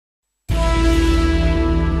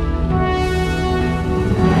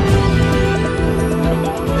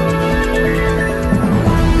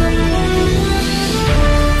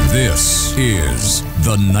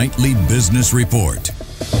The Nightly Business Report.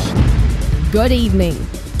 Good evening.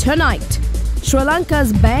 Tonight, Sri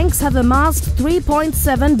Lanka's banks have amassed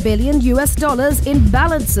 $3.7 billion in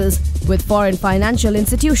balances with foreign financial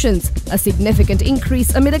institutions, a significant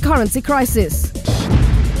increase amid a currency crisis.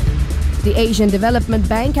 The Asian Development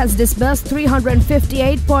Bank has disbursed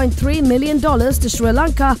 $358.3 million to Sri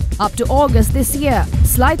Lanka up to August this year,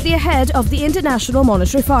 slightly ahead of the International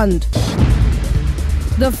Monetary Fund.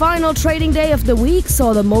 The final trading day of the week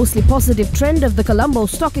saw the mostly positive trend of the Colombo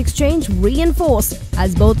Stock Exchange reinforced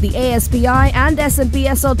as both the ASPI and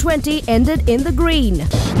S&PSL20 ended in the green.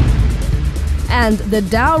 And the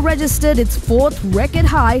Dow registered its fourth record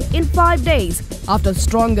high in 5 days after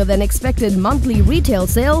stronger than expected monthly retail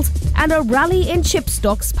sales and a rally in chip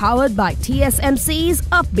stocks powered by TSMC's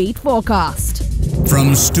upbeat forecast.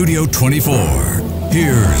 From Studio 24,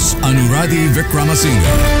 here's Anuradhi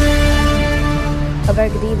Vikramasinghe. A very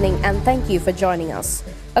good evening and thank you for joining us.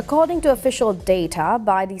 According to official data,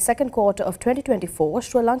 by the second quarter of 2024,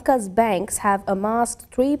 Sri Lanka's banks have amassed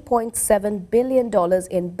 $3.7 billion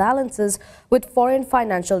in balances with foreign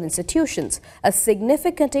financial institutions, a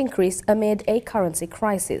significant increase amid a currency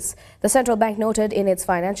crisis. The central bank noted in its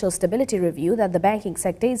financial stability review that the banking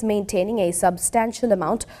sector is maintaining a substantial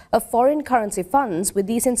amount of foreign currency funds with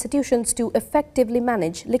these institutions to effectively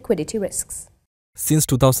manage liquidity risks. Since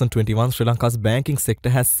 2021, Sri Lanka's banking sector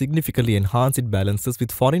has significantly enhanced its balances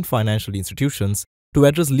with foreign financial institutions to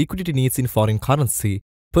address liquidity needs in foreign currency,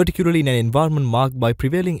 particularly in an environment marked by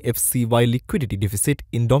prevailing FCY liquidity deficit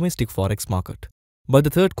in domestic forex market. By the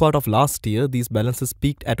third quarter of last year, these balances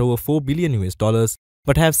peaked at over $4 billion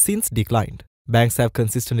but have since declined. Banks have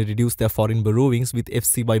consistently reduced their foreign borrowings, with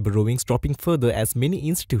FCY borrowings dropping further as many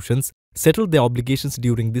institutions settled their obligations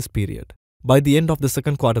during this period. By the end of the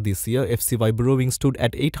second quarter this year, FCY borrowing stood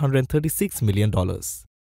at $836 million.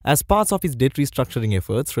 As part of its debt restructuring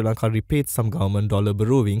efforts, Sri Lanka repaid some government dollar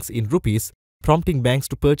borrowings in rupees, prompting banks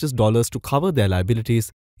to purchase dollars to cover their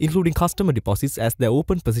liabilities, including customer deposits, as their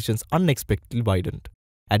open positions unexpectedly widened.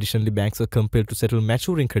 Additionally, banks were compelled to settle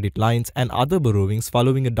maturing credit lines and other borrowings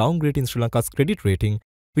following a downgrade in Sri Lanka's credit rating,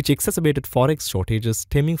 which exacerbated forex shortages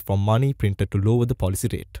stemming from money printed to lower the policy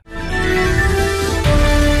rate.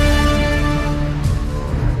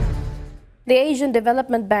 The Asian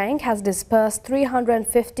Development Bank has disbursed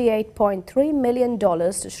 $358.3 million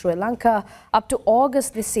to Sri Lanka up to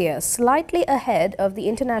August this year, slightly ahead of the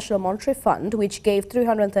International Monetary Fund, which gave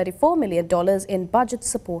 $334 million in budget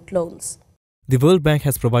support loans. The World Bank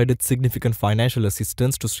has provided significant financial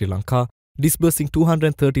assistance to Sri Lanka, disbursing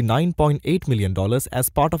 $239.8 million as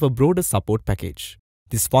part of a broader support package.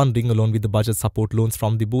 This funding, along with the budget support loans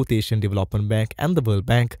from the both Asian Development Bank and the World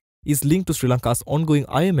Bank, is linked to Sri Lanka's ongoing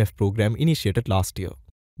IMF program initiated last year.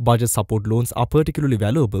 Budget support loans are particularly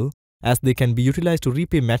valuable as they can be utilized to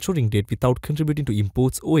repay maturing debt without contributing to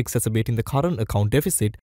imports or exacerbating the current account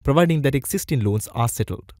deficit, providing that existing loans are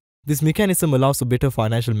settled. This mechanism allows for better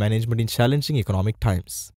financial management in challenging economic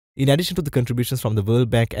times. In addition to the contributions from the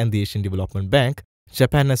World Bank and the Asian Development Bank,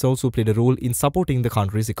 Japan has also played a role in supporting the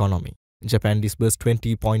country's economy. Japan disbursed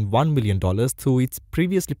 $20.1 million through its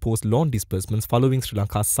previously paused loan disbursements following Sri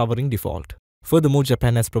Lanka's sovereign default. Furthermore,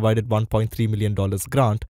 Japan has provided $1.3 million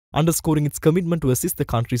grant, underscoring its commitment to assist the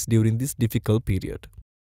countries during this difficult period.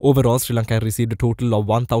 Overall, Sri Lanka received a total of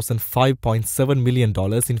 $1,005.7 million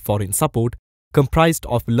in foreign support, comprised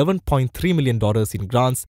of $11.3 million in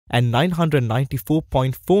grants and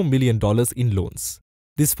 $994.4 million in loans.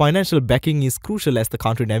 This financial backing is crucial as the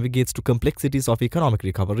country navigates to complexities of economic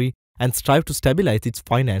recovery and strive to stabilize its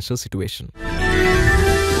financial situation.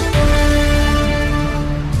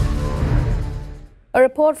 A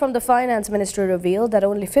report from the Finance Ministry revealed that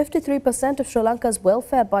only 53% of Sri Lanka's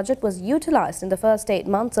welfare budget was utilized in the first 8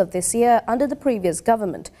 months of this year under the previous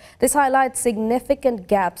government. This highlights significant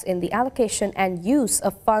gaps in the allocation and use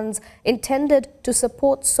of funds intended to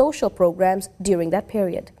support social programs during that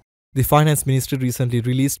period. The Finance Ministry recently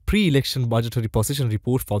released pre-election budgetary position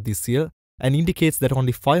report for this year and indicates that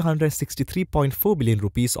only 563.4 billion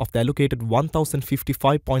rupees of the allocated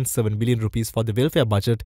 1,055.7 billion rupees for the welfare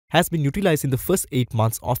budget has been utilized in the first 8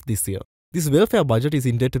 months of this year. This welfare budget is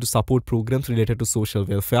intended to support programs related to social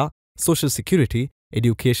welfare, social security,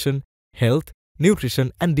 education, health,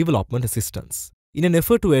 nutrition and development assistance. In an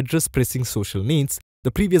effort to address pressing social needs,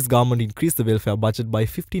 the previous government increased the welfare budget by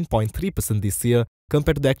 15.3% this year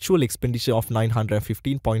compared to the actual expenditure of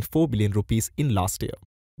 915.4 billion rupees in last year.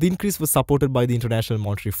 The increase was supported by the International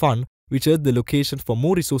Monetary Fund, which urged the allocation for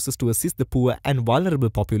more resources to assist the poor and vulnerable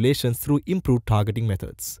populations through improved targeting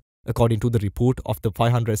methods. According to the report, of the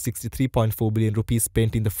 563.4 billion rupees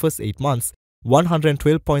spent in the first 8 months,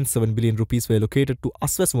 112.7 billion rupees were allocated to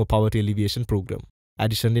Aswasama Poverty Alleviation Program.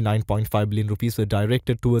 Additionally, 9.5 billion rupees were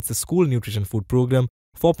directed towards the School Nutrition Food Program,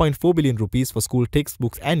 4.4 billion rupees for school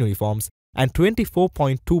textbooks and uniforms, and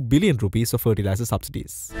 24.2 billion rupees for fertilizer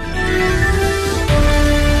subsidies.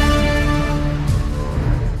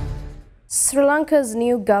 Sri Lanka's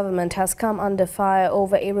new government has come under fire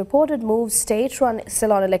over a reported move state-run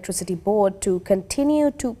Ceylon Electricity Board to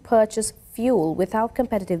continue to purchase fuel without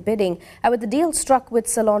competitive bidding and with the deal struck with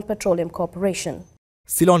Ceylon Petroleum Corporation.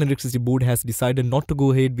 Ceylon Electricity Board has decided not to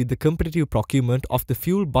go ahead with the competitive procurement of the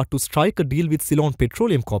fuel but to strike a deal with Ceylon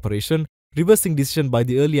Petroleum Corporation, reversing decision by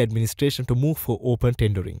the early administration to move for open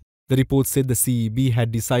tendering. The report said the CEB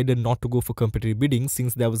had decided not to go for competitive bidding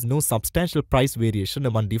since there was no substantial price variation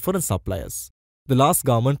among different suppliers. The last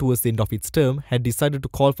government, towards the end of its term, had decided to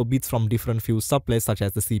call for bids from different fuel suppliers such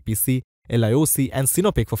as the CPC, LIOC and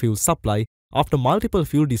Sinopec for fuel supply after multiple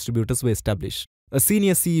fuel distributors were established. A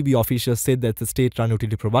senior CEB official said that the state-run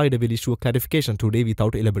utility provider will issue a clarification today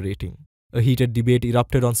without elaborating. A heated debate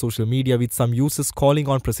erupted on social media with some users calling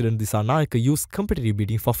on President Derana to use competitive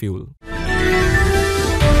bidding for fuel.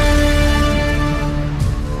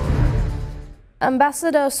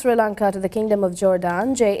 Ambassador of Sri Lanka to the Kingdom of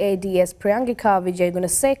Jordan, JADS Priyangika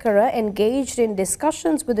Wijegunasekara, engaged in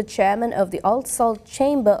discussions with the chairman of the Al-Salt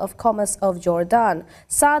Chamber of Commerce of Jordan,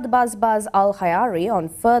 Saad Bazbaz Al-Hayari, on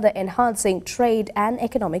further enhancing trade and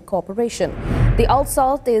economic cooperation. The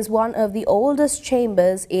Al-Salt is one of the oldest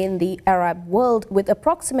chambers in the Arab world with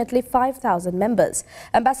approximately 5,000 members.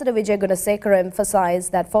 Ambassador Wijegunasekara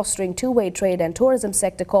emphasized that fostering two-way trade and tourism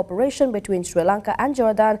sector cooperation between Sri Lanka and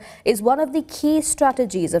Jordan is one of the key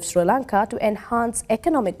strategies of Sri Lanka to enhance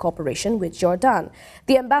economic cooperation with Jordan.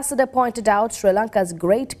 The ambassador pointed out Sri Lanka's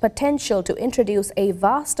great potential to introduce a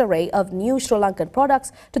vast array of new Sri Lankan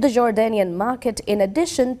products to the Jordanian market in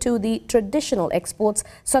addition to the traditional exports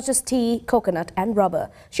such as tea, coconut and rubber.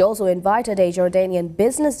 She also invited a Jordanian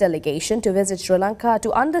business delegation to visit Sri Lanka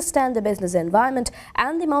to understand the business environment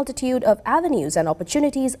and the multitude of avenues and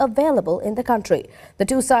opportunities available in the country. The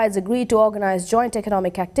two sides agreed to organize joint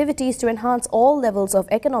economic activities to enhance all levels of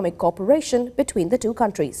economic cooperation between the two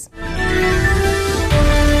countries.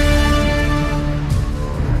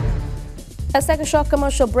 Let's take a short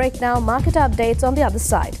commercial break now. Market updates on the other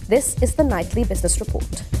side. This is the Nightly Business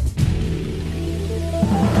Report.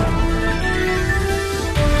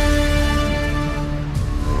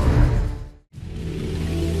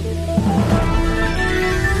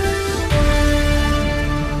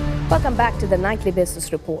 Welcome back to the Nightly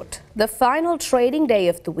Business Report. The final trading day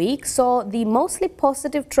of the week saw the mostly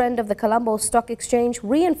positive trend of the Colombo Stock Exchange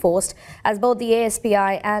reinforced as both the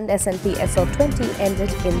ASPI and S&PSL20 ended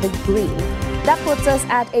in the green. That puts us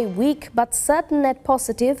at a weak but certain net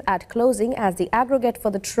positive at closing as the aggregate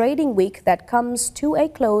for the trading week that comes to a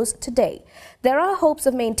close today. There are hopes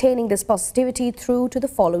of maintaining this positivity through to the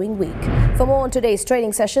following week. For more on today's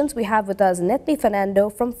trading sessions, we have with us Netli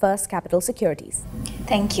Fernando from First Capital Securities.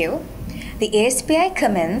 Thank you. The ASPI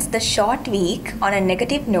commenced the short week on a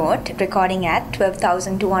negative note, recording at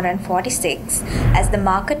 12,246 as the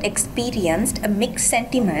market experienced a mixed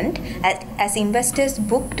sentiment as investors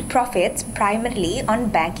booked profits primarily on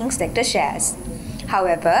banking sector shares.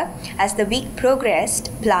 However, as the week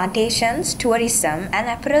progressed, plantations, tourism and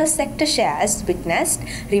apparel sector shares witnessed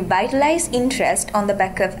revitalized interest on the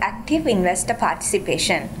back of active investor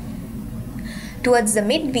participation. Towards the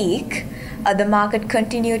midweek, the market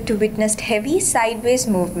continued to witness heavy sideways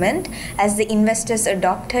movement as the investors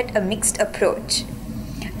adopted a mixed approach.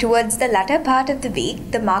 Towards the latter part of the week,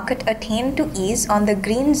 the market attained to ease on the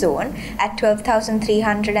green zone at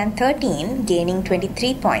 12,313, gaining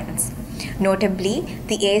 23 points. Notably,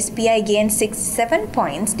 the ASPI gained 67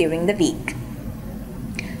 points during the week.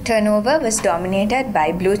 Turnover was dominated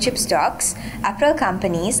by blue chip stocks, apparel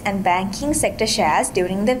companies and banking sector shares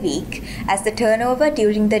during the week as the turnover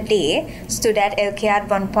during the day stood at LKR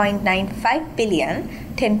 1.95 billion,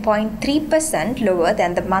 10.3% lower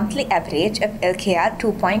than the monthly average of LKR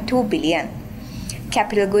 2.2 billion.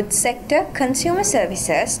 Capital goods sector, consumer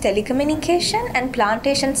services, telecommunication and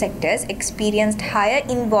plantation sectors experienced higher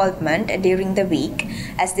involvement during the week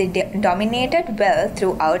as they dominated well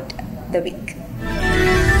throughout the week.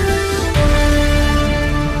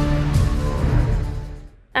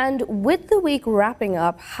 And with the week wrapping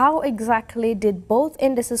up, how exactly did both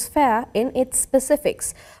indices fare in its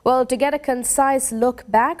specifics? Well, to get a concise look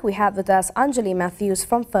back, we have with us Anjali Matthews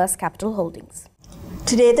from First Capital Holdings.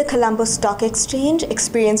 Today, the Colombo Stock Exchange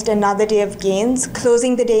experienced another day of gains,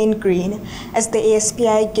 closing the day in green, as the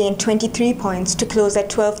ASPI gained 23 points to close at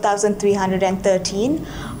 12,313,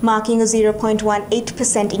 marking a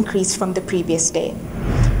 0.18% increase from the previous day.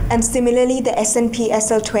 And similarly, the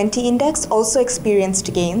S&PSL20 index also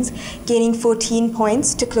experienced gains, gaining 14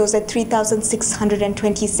 points to close at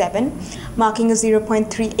 3,627, marking a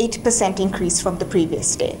 0.38% increase from the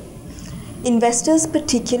previous day. Investors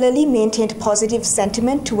particularly maintained positive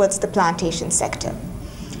sentiment towards the plantation sector.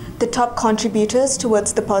 The top contributors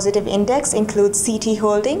towards the positive index include CT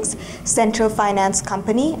Holdings, Central Finance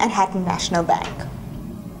Company, and Hatton National Bank.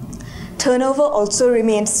 Turnover also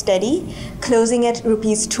remained steady, closing at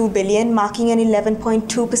Rs 2 billion, marking an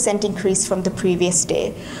 11.2% increase from the previous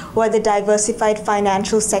day, while the diversified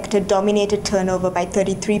financial sector dominated turnover by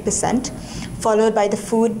 33%, followed by the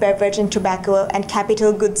food, beverage, and tobacco and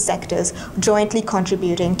capital goods sectors, jointly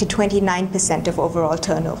contributing to 29% of overall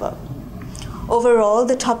turnover. Overall,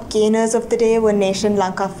 the top gainers of the day were Nation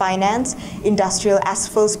Lanka Finance, Industrial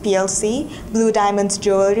Asphalts PLC, Blue Diamonds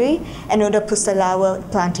Jewelry, and Oda Pusalawa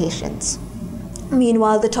Plantations.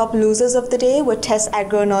 Meanwhile, the top losers of the day were Tess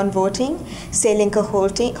Agro Non-Voting, Selinka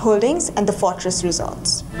Holdings, and the Fortress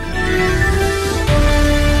Resorts.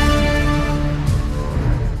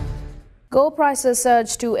 Gold prices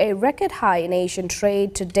surged to a record high in Asian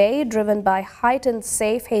trade today, driven by heightened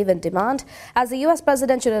safe haven demand as the U.S.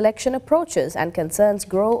 presidential election approaches and concerns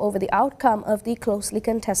grow over the outcome of the closely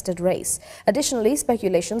contested race. Additionally,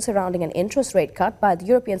 speculation surrounding an interest rate cut by the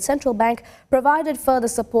European Central Bank provided further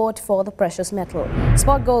support for the precious metal.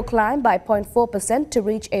 Spot gold climbed by 0.4% to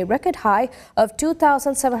reach a record high of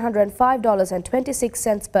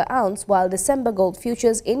 $2,705.26 per ounce, while December gold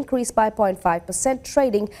futures increased by 0.5%,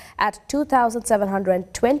 trading at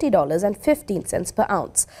 $2,720.15 per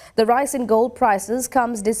ounce. The rise in gold prices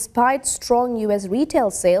comes despite strong U.S.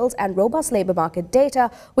 retail sales and robust labor market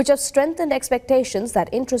data, which have strengthened expectations that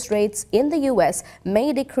interest rates in the U.S.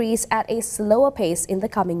 may decrease at a slower pace in the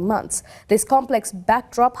coming months. This complex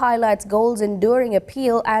backdrop highlights gold's enduring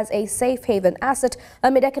appeal as a safe haven asset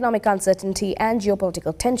amid economic uncertainty and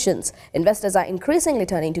geopolitical tensions. Investors are increasingly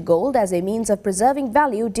turning to gold as a means of preserving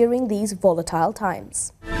value during these volatile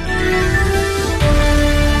times.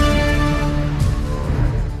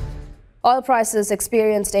 Oil prices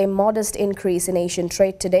experienced a modest increase in Asian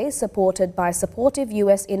trade today, supported by supportive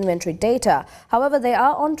U.S. inventory data. However, they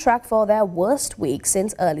are on track for their worst week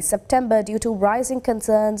since early September due to rising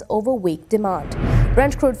concerns over weak demand.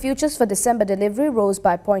 Brent crude futures for December delivery rose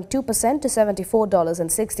by 0.2% to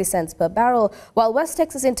 $74.60 per barrel, while West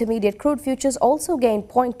Texas Intermediate crude futures also gained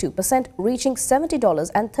 0.2%, reaching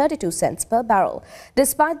 $70.32 per barrel.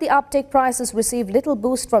 Despite the uptick, prices received little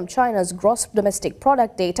boost from China's gross domestic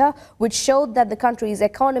product data, which showed that the country's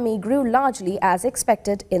economy grew largely as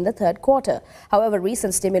expected in the third quarter. However,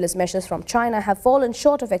 recent stimulus measures from China have fallen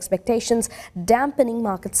short of expectations, dampening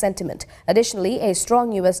market sentiment. Additionally, a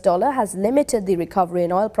strong U.S. dollar has limited the recovery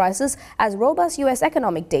in oil prices as robust U.S.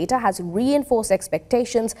 economic data has reinforced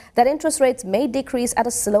expectations that interest rates may decrease at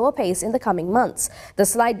a slower pace in the coming months. The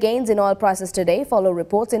slight gains in oil prices today follow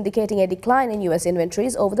reports indicating a decline in U.S.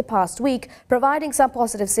 inventories over the past week, providing some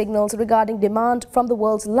positive signals regarding demand from the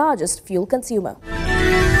world's largest fuel consumer.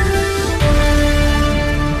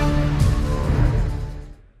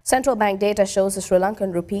 Central bank data shows the Sri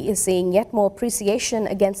Lankan rupee is seeing yet more appreciation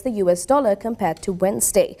against the US dollar compared to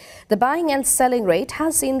Wednesday. The buying and selling rate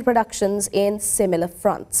has seen reductions in similar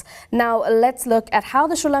fronts. Now let's look at how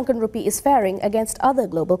the Sri Lankan rupee is faring against other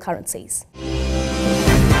global currencies.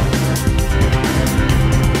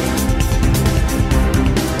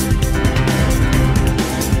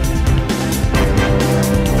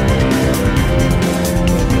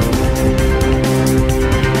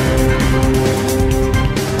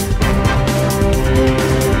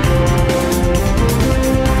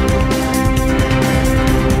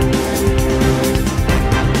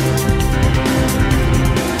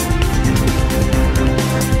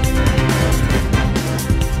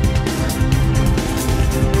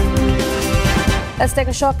 Let's take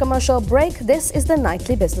a short commercial break. This is the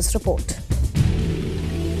Nightly Business Report.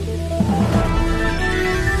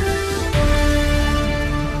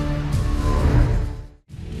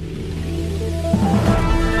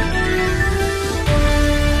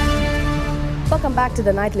 Welcome back to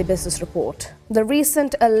the Nightly Business Report. The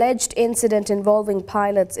recent alleged incident involving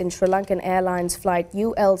pilots in Sri Lankan Airlines flight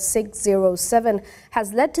UL607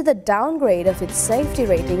 has led to the downgrade of its safety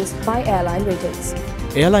ratings by airline ratings.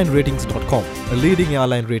 AirlineRatings.com, a leading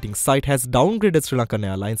airline rating site, has downgraded Sri Lankan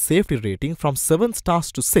Airlines' safety rating from 7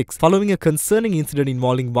 stars to 6 following a concerning incident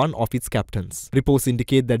involving one of its captains. Reports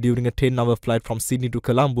indicate that during a 10-hour flight from Sydney to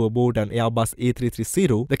Colombo aboard an Airbus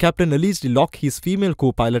A330, the captain allegedly locked his female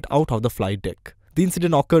co-pilot out of the flight deck. The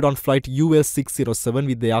incident occurred on flight US 607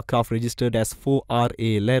 with the aircraft registered as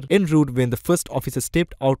 4RALR en route when the first officer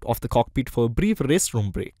stepped out of the cockpit for a brief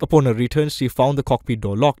restroom break. Upon her return, she found the cockpit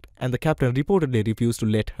door locked and the captain reportedly refused to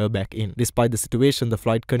let her back in. Despite the situation, the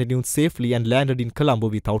flight continued safely and landed in Colombo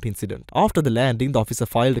without incident. After the landing, the officer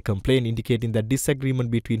filed a complaint indicating that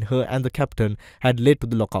disagreement between her and the captain had led to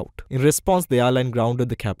the lockout. In response, the airline grounded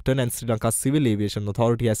the captain and Sri Lanka's Civil Aviation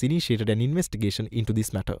Authority has initiated an investigation into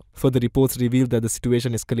this matter. Further reports revealed that the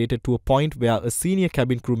situation escalated to a point where a senior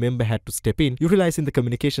cabin crew member had to step in, utilizing the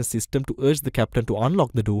communication system to urge the captain to unlock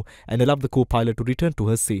the door and allow the co-pilot to return to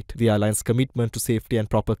her seat. The airline's commitment to safety and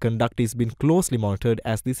proper conduct is being closely monitored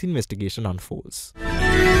as this investigation unfolds.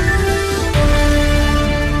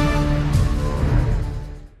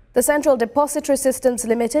 The Central Depository Systems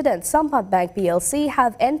Limited and Sampath Bank PLC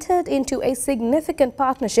have entered into a significant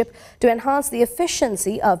partnership to enhance the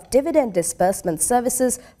efficiency of dividend disbursement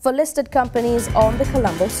services for listed companies on the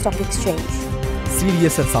Colombo Stock Exchange.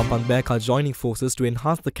 CDS and Sampath Bank are joining forces to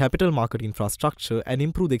enhance the capital market infrastructure and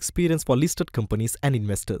improve the experience for listed companies and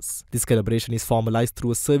investors. This collaboration is formalized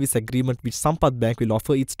through a service agreement which Sampath Bank will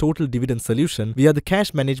offer its total dividend solution via the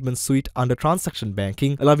cash management suite under transaction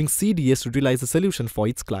banking, allowing CDS to utilize the solution for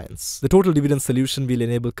its clients. The total dividend solution will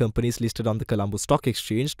enable companies listed on the Colombo Stock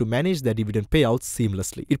Exchange to manage their dividend payouts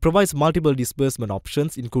seamlessly. It provides multiple disbursement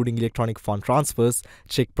options including electronic fund transfers,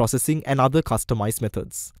 check processing and other customized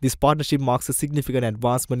methods. This partnership marks a significant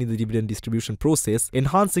advancement in the dividend distribution process,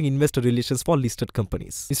 enhancing investor relations for listed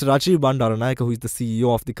companies. Mr. Rajiv Bandaranayake, who is the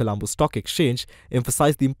CEO of the Colombo Stock Exchange,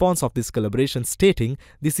 emphasized the importance of this collaboration, stating,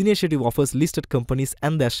 "This initiative offers listed companies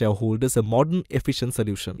and their shareholders a modern, efficient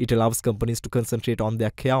solution. It allows companies to concentrate on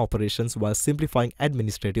their care operations while simplifying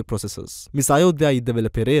administrative processes." Ms. Ayodhya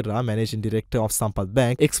Idavela Pereira, Managing Director of Sampath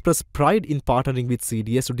Bank, expressed pride in partnering with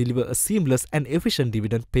CDS to deliver a seamless and efficient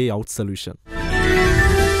dividend payout solution.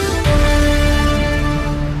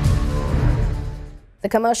 The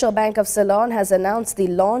Commercial Bank of Ceylon has announced the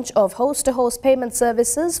launch of host-to-host payment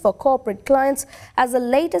services for corporate clients as the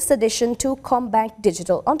latest addition to CommBank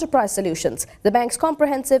Digital Enterprise Solutions, the bank's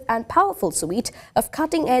comprehensive and powerful suite of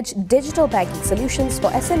cutting-edge digital banking solutions for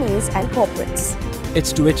SMEs and corporates.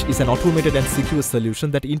 H2H is an automated and secure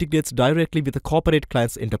solution that integrates directly with the corporate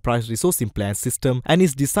client's enterprise resourcing plan system and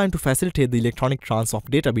is designed to facilitate the electronic transfer of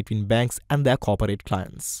data between banks and their corporate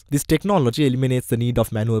clients. This technology eliminates the need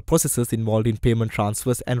of manual processes involved in payment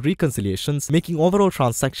transfers and reconciliations, making overall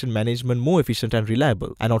transaction management more efficient and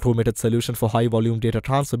reliable. An automated solution for high-volume data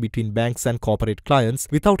transfer between banks and corporate clients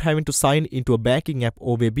without having to sign into a banking app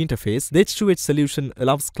or web interface, the H2H solution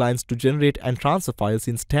allows clients to generate and transfer files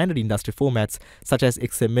in standard industry formats such as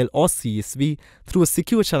XML or CSV through a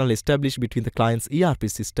secure channel established between the client's ERP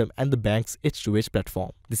system and the bank's H2H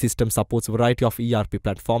platform. The system supports a variety of ERP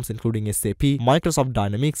platforms including SAP, Microsoft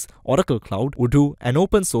Dynamics, Oracle Cloud, Odoo, and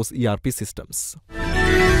open source ERP systems.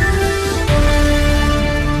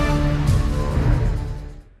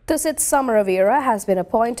 Tusit Samaravira has been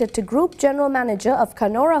appointed to Group General Manager of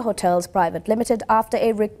Canora Hotels Private Limited after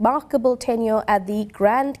a remarkable tenure at the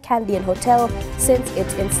Grand Candian Hotel since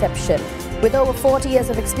its inception. With over 40 years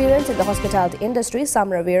of experience in the hospitality industry,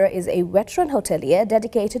 Samaravira is a veteran hotelier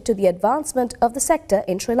dedicated to the advancement of the sector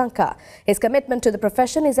in Sri Lanka. His commitment to the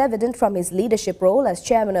profession is evident from his leadership role as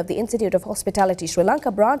chairman of the Institute of Hospitality Sri Lanka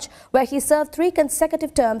branch, where he served 3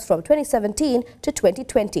 consecutive terms from 2017 to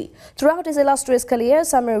 2020. Throughout his illustrious career,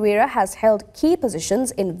 Samaravira has held key positions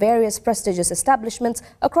in various prestigious establishments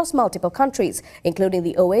across multiple countries, including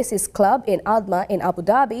the Oasis Club in Adma in Abu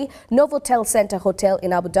Dhabi, Novotel Center Hotel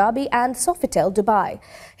in Abu Dhabi, and Sofitel Dubai.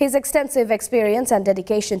 His extensive experience and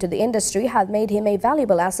dedication to the industry have made him a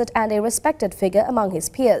valuable asset and a respected figure among his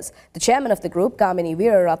peers. The chairman of the group, Gamini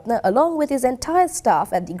Veeraratne, along with his entire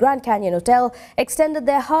staff at the Grand Canyon Hotel, extended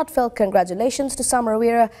their heartfelt congratulations to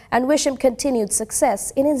Samaravira and wish him continued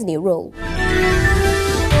success in his new role.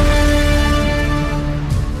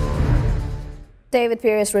 David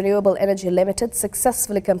Pierce Renewable Energy Limited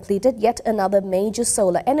successfully completed yet another major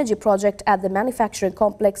solar energy project at the manufacturing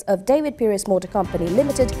complex of David Pierce Motor Company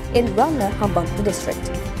Limited in Ranna, Hambantota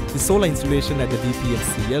district. The solar installation at the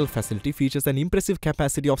DPMCL facility features an impressive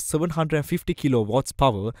capacity of 750 kilowatts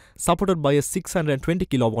power supported by a 620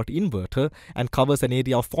 kilowatt inverter and covers an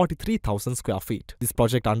area of 43,000 square feet. This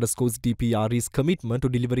project underscores DPRE's commitment to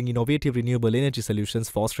delivering innovative renewable energy solutions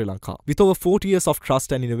for Sri Lanka. With over 40 years of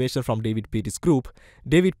trust and innovation from David Peary's group,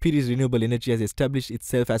 David Peary's Renewable Energy has established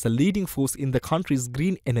itself as a leading force in the country's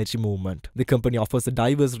green energy movement. The company offers a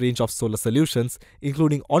diverse range of solar solutions,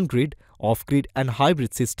 including on-grid, off-grid and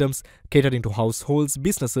hybrid systems catering to households,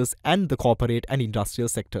 businesses and the corporate and industrial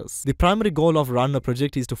sectors. The primary goal of Derana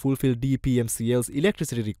project is to fulfill DPMCL's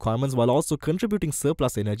electricity requirements while also contributing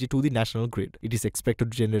surplus energy to the national grid. It is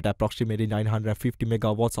expected to generate approximately 950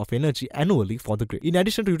 megawatts of energy annually for the grid. In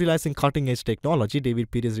addition to utilizing cutting-edge technology,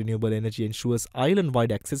 David Peary's Renewable Energy ensures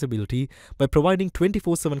island-wide accessibility by providing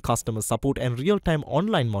 24/7 customer support and real-time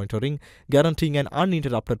online monitoring, guaranteeing an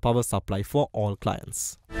uninterrupted power supply for all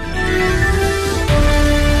clients.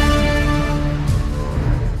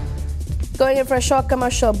 Going in for a short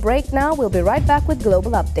commercial break now. We'll be right back with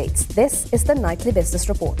global updates. This is the Nightly Business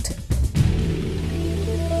Report.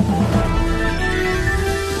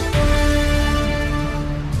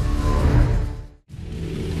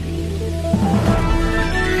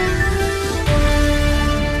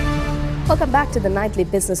 Welcome back to the Nightly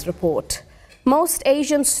Business Report. Most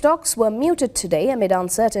Asian stocks were muted today amid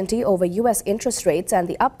uncertainty over US interest rates and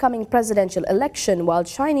the upcoming presidential election, while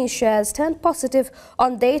Chinese shares turned positive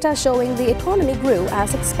on data showing the economy grew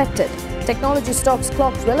as expected. Technology stocks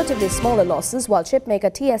clocked relatively smaller losses, while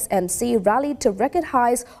chipmaker TSMC rallied to record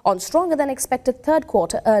highs on stronger than expected third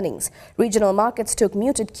quarter earnings. Regional markets took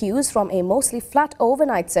muted cues from a mostly flat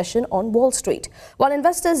overnight session on Wall Street. While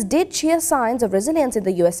investors did cheer signs of resilience in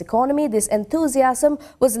the US economy, this enthusiasm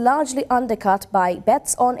was largely undercut by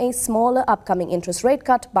bets on a smaller upcoming interest rate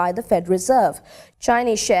cut by the Fed Reserve.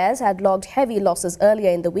 Chinese shares had logged heavy losses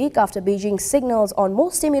earlier in the week after Beijing's signals on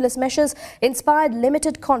more stimulus measures inspired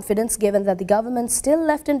limited confidence, given that the government still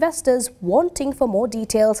left investors wanting for more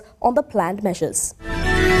details on the planned measures.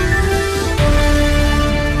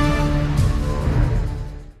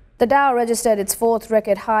 The Dow registered its fourth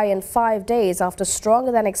record high in 5 days after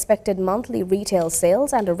stronger than expected monthly retail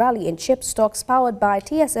sales and a rally in chip stocks powered by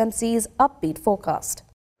TSMC's upbeat forecast.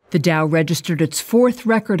 The Dow registered its fourth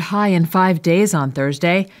record high in 5 days on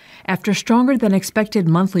Thursday after stronger than expected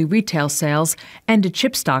monthly retail sales and a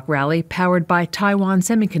chip stock rally powered by Taiwan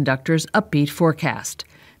Semiconductor's upbeat forecast.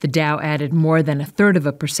 The Dow added more than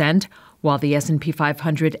 0.33%, while the S&P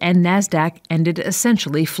 500 and NASDAQ ended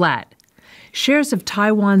essentially flat. Shares of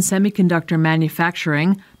Taiwan Semiconductor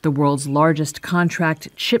Manufacturing, the world's largest contract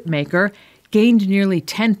chip maker, gained nearly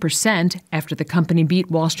 10% after the company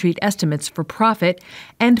beat Wall Street estimates for profit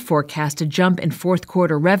and forecast a jump in fourth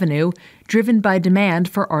quarter revenue driven by demand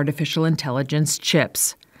for artificial intelligence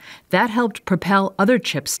chips. That helped propel other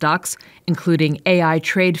chip stocks, including AI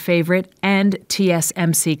trade favorite and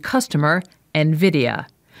TSMC customer, NVIDIA.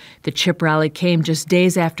 The chip rally came just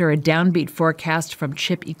days after a downbeat forecast from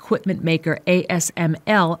chip equipment maker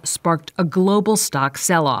ASML sparked a global stock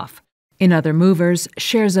sell-off. In other movers,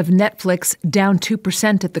 shares of Netflix, down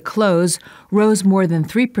 2% at the close, rose more than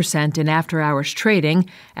 3% in after-hours trading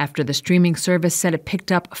after the streaming service said it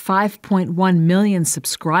picked up 5.1 million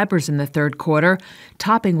subscribers in the third quarter,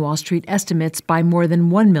 topping Wall Street estimates by more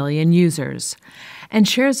than 1 million users. And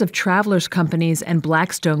shares of Travelers Companies and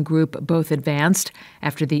Blackstone Group both advanced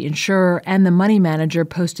after the insurer and the money manager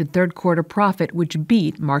posted third quarter profit, which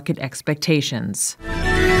beat market expectations.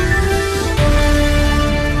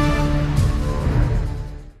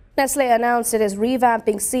 Nestlé announced it is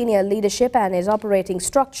revamping senior leadership and its operating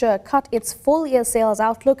structure, cut its full-year sales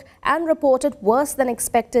outlook and reported worse than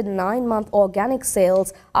expected 9-month organic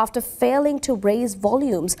sales after failing to raise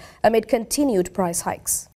volumes amid continued price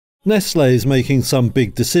hikes. Nestlé is making some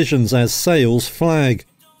big decisions as sales flag.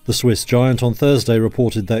 The Swiss giant on Thursday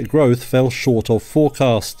reported that growth fell short of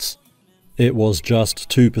forecasts. It was just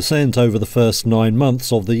 2% over the first 9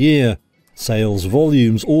 months of the year. Sales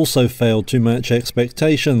volumes also failed to match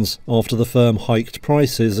expectations after the firm hiked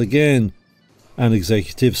prices again. An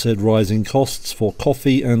executive said rising costs for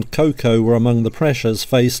coffee and cocoa were among the pressures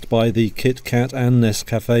faced by the Kit Kat and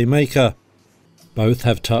Nescafé maker. Both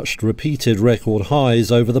have touched repeated record highs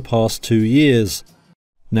over the past 2 years.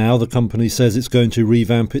 Now the company says it's going to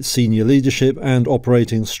revamp its senior leadership and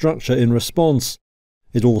operating structure in response.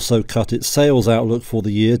 It also cut its sales outlook for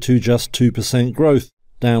the year to just 2% growth,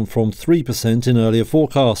 down from 3% in earlier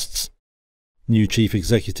forecasts. New Chief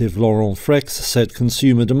Executive Laurent Frex said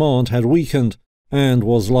consumer demand had weakened and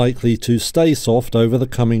was likely to stay soft over the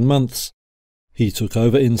coming months. He took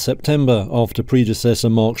over in September after predecessor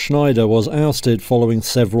Mark Schneider was ousted following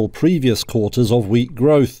several previous quarters of weak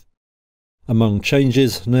growth. Among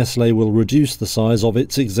changes, Nestlé will reduce the size of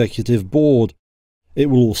its executive board. It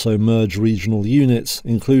will also merge regional units,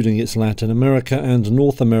 including its Latin America and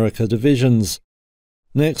North America divisions.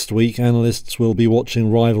 Next week, analysts will be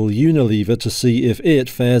watching rival Unilever to see if it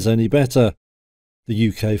fares any better. The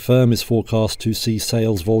UK firm is forecast to see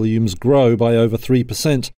sales volumes grow by over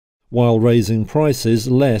 3%, while raising prices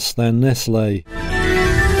less than Nestlé.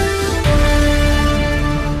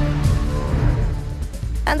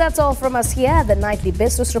 And that's all from us here at the Nightly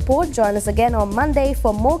Business Report. Join us again on Monday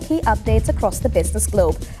for more key updates across the business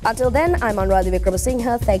globe. Until then, I'm Anuradhi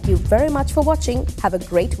Vikramasinghe. Thank you very much for watching. Have a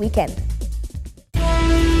great weekend.